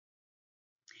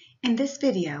In this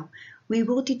video, we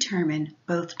will determine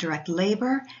both direct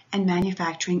labor and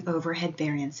manufacturing overhead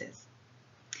variances.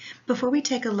 Before we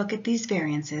take a look at these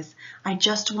variances, I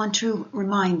just want to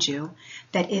remind you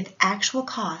that if actual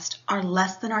costs are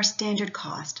less than our standard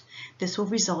cost, this will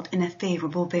result in a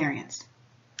favorable variance.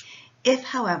 If,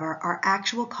 however, our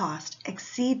actual costs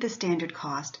exceed the standard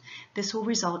cost, this will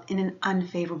result in an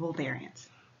unfavorable variance.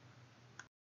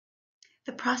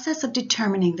 The process of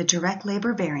determining the direct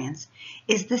labor variance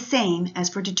is the same as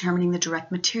for determining the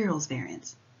direct materials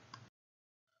variance.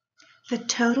 The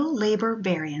total labor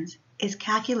variance is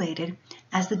calculated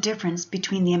as the difference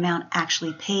between the amount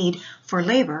actually paid for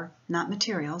labor, not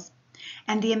materials,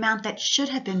 and the amount that should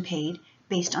have been paid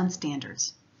based on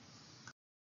standards.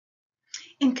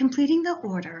 In completing the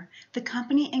order, the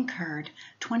company incurred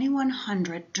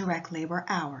 2,100 direct labor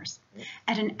hours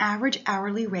at an average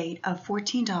hourly rate of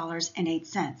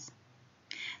 $14.08.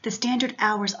 The standard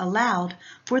hours allowed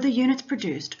for the units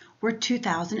produced were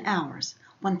 2,000 hours,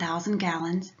 1,000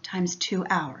 gallons times 2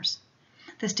 hours.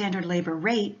 The standard labor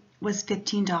rate was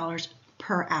 $15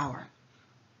 per hour.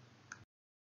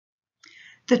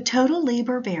 The total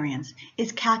labor variance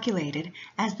is calculated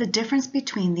as the difference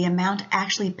between the amount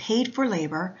actually paid for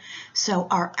labor, so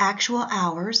our actual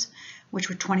hours, which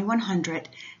were 2,100,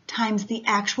 times the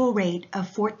actual rate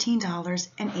of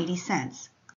 $14.80.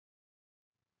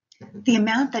 The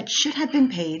amount that should have been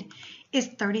paid is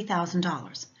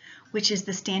 $30,000, which is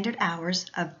the standard hours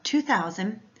of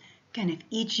 2,000. Again, if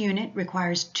each unit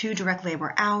requires 2 direct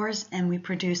labor hours and we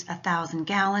produce 1,000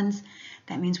 gallons,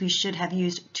 that means we should have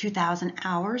used 2,000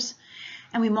 hours,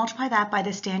 and we multiply that by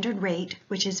the standard rate,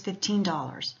 which is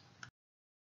 $15.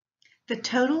 The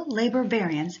total labor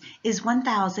variance is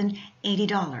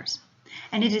 $1,080,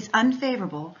 and it is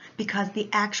unfavorable because the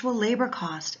actual labor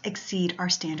costs exceed our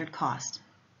standard cost.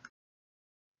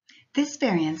 This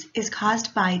variance is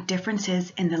caused by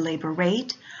differences in the labor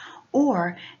rate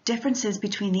or differences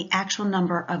between the actual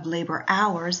number of labor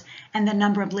hours and the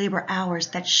number of labor hours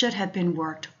that should have been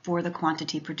worked for the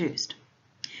quantity produced.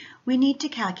 We need to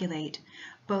calculate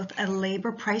both a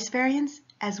labor price variance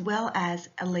as well as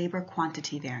a labor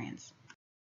quantity variance.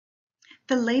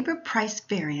 The labor price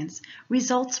variance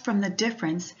results from the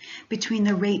difference between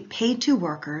the rate paid to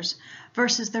workers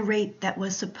versus the rate that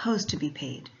was supposed to be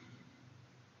paid.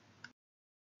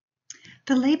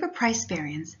 The labor price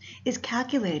variance is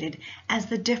calculated as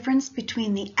the difference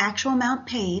between the actual amount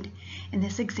paid, in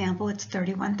this example it's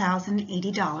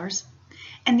 $31,080,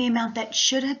 and the amount that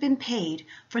should have been paid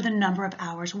for the number of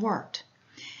hours worked.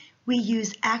 We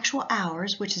use actual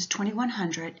hours, which is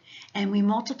 2,100, and we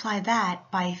multiply that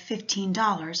by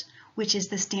 $15, which is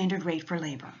the standard rate for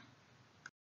labor.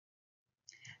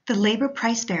 The labor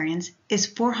price variance is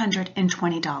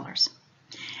 $420.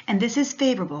 And this is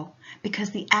favorable because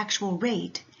the actual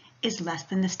rate is less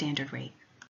than the standard rate.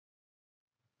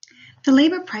 The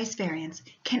labor price variance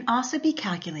can also be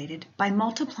calculated by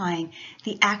multiplying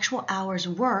the actual hours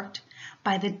worked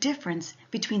by the difference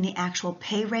between the actual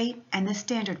pay rate and the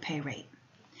standard pay rate.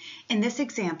 In this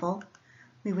example,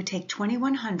 we would take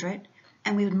 2,100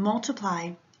 and we would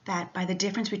multiply that by the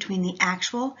difference between the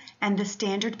actual and the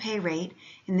standard pay rate.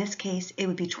 In this case, it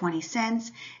would be 20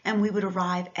 cents, and we would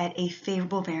arrive at a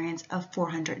favorable variance of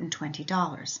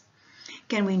 $420.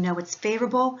 Again, we know it's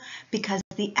favorable because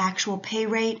the actual pay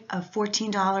rate of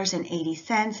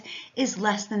 $14.80 is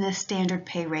less than the standard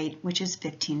pay rate, which is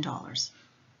 $15.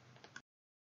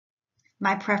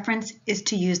 My preference is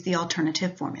to use the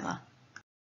alternative formula.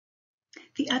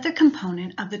 The other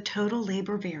component of the total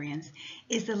labor variance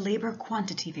is the labor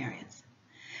quantity variance.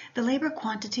 The labor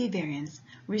quantity variance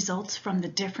results from the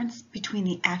difference between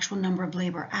the actual number of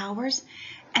labor hours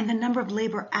and the number of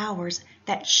labor hours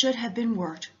that should have been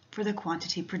worked for the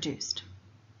quantity produced.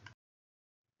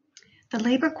 The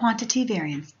labor quantity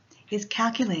variance is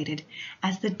calculated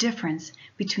as the difference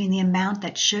between the amount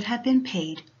that should have been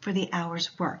paid for the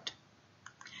hours worked.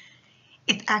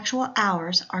 If actual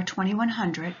hours are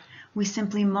 2,100, we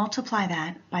simply multiply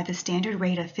that by the standard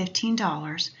rate of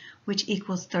 $15, which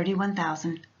equals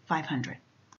 $31,500.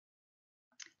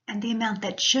 And the amount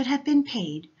that should have been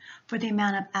paid for the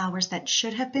amount of hours that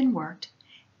should have been worked,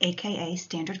 aka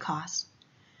standard costs.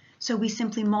 So we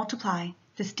simply multiply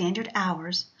the standard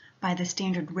hours by the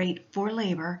standard rate for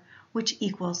labor, which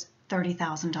equals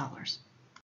 $30,000.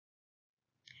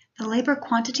 The labor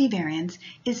quantity variance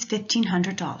is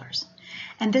 $1,500,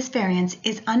 and this variance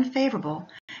is unfavorable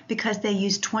because they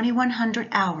used 2,100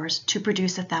 hours to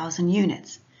produce 1,000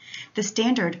 units. The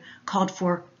standard called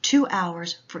for 2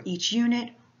 hours for each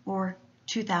unit, or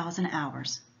 2,000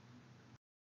 hours.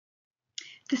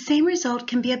 The same result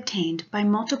can be obtained by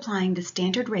multiplying the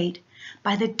standard rate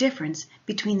by the difference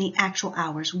between the actual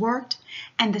hours worked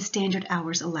and the standard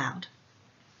hours allowed.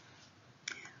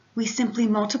 We simply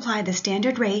multiply the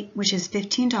standard rate, which is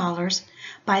 $15,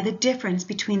 by the difference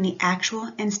between the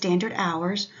actual and standard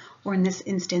hours, or in this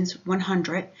instance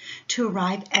 100, to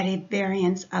arrive at a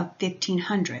variance of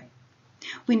 1,500.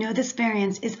 We know this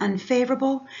variance is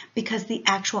unfavorable because the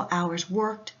actual hours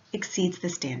worked exceeds the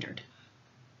standard.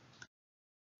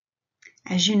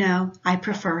 As you know, I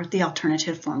prefer the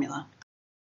alternative formula.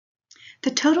 The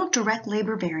total direct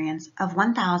labor variance of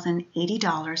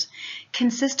 $1,080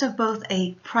 consists of both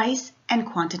a price and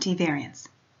quantity variance.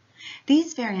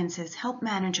 These variances help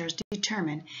managers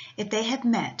determine if they have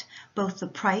met both the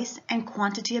price and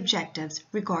quantity objectives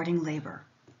regarding labor.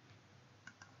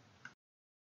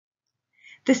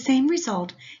 The same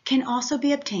result can also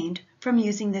be obtained from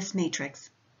using this matrix.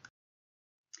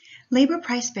 Labor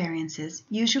price variances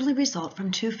usually result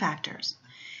from two factors: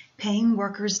 paying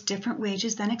workers different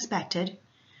wages than expected,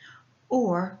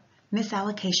 or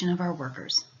misallocation of our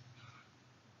workers.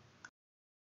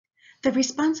 The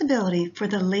responsibility for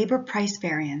the labor price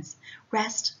variance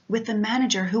rests with the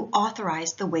manager who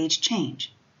authorized the wage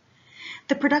change.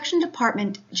 The production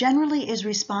department generally is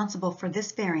responsible for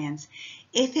this variance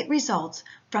if it results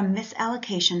from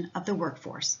misallocation of the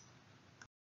workforce.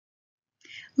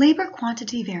 Labor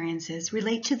quantity variances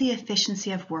relate to the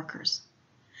efficiency of workers.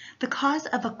 The cause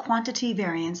of a quantity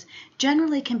variance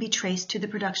generally can be traced to the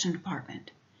production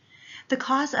department. The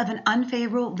cause of an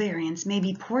unfavorable variance may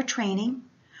be poor training,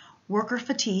 worker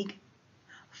fatigue,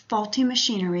 faulty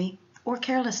machinery, or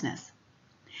carelessness.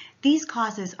 These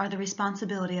causes are the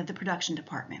responsibility of the production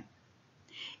department.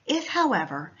 If,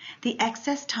 however, the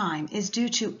excess time is due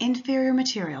to inferior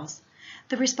materials,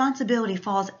 the responsibility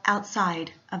falls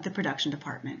outside of the production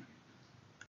department.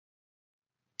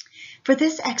 For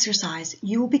this exercise,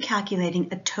 you will be calculating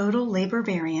a total labor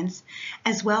variance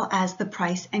as well as the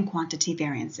price and quantity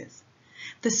variances.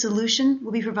 The solution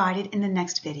will be provided in the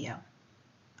next video.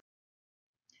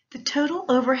 The total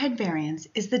overhead variance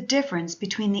is the difference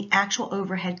between the actual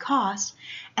overhead cost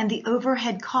and the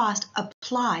overhead cost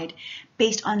applied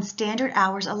based on standard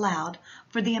hours allowed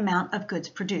for the amount of goods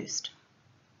produced.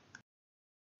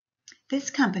 This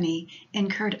company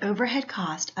incurred overhead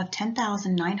cost of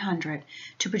 $10,900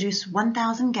 to produce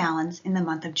 1,000 gallons in the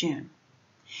month of June.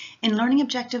 In Learning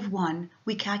Objective 1,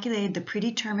 we calculated the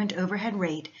predetermined overhead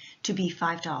rate to be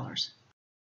 $5.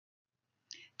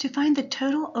 To find the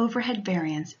total overhead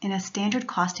variance in a standard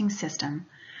costing system,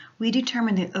 we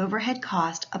determine the overhead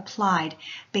cost applied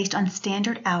based on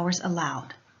standard hours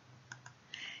allowed.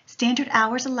 Standard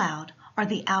hours allowed are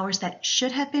the hours that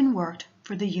should have been worked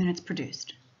for the units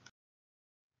produced.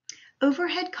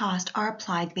 Overhead costs are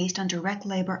applied based on direct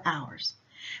labor hours.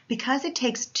 Because it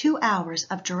takes 2 hours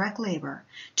of direct labor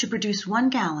to produce 1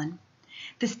 gallon,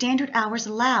 the standard hours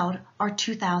allowed are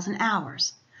 2,000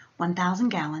 hours, 1,000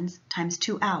 gallons times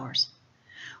 2 hours.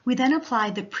 We then apply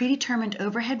the predetermined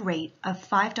overhead rate of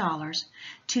 $5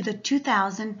 to the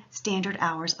 2,000 standard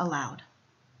hours allowed.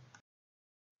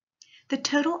 The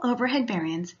total overhead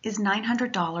variance is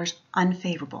 $900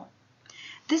 unfavorable.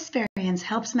 This variance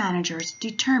helps managers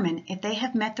determine if they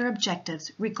have met their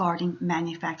objectives regarding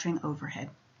manufacturing overhead.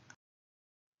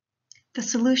 The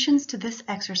solutions to this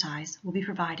exercise will be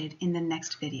provided in the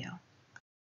next video.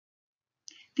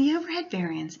 The overhead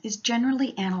variance is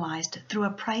generally analyzed through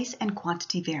a price and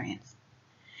quantity variance.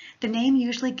 The name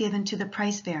usually given to the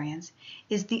price variance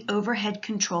is the overhead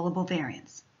controllable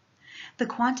variance. The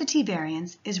quantity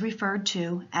variance is referred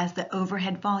to as the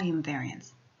overhead volume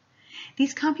variance.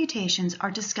 These computations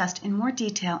are discussed in more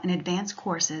detail in advanced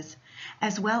courses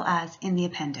as well as in the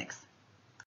appendix.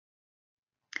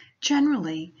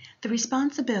 Generally, the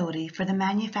responsibility for the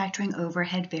manufacturing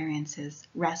overhead variances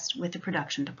rests with the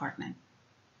production department.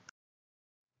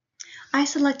 I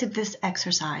selected this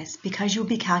exercise because you'll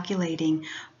be calculating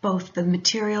both the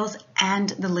materials and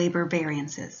the labor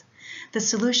variances. The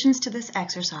solutions to this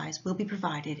exercise will be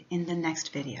provided in the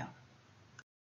next video.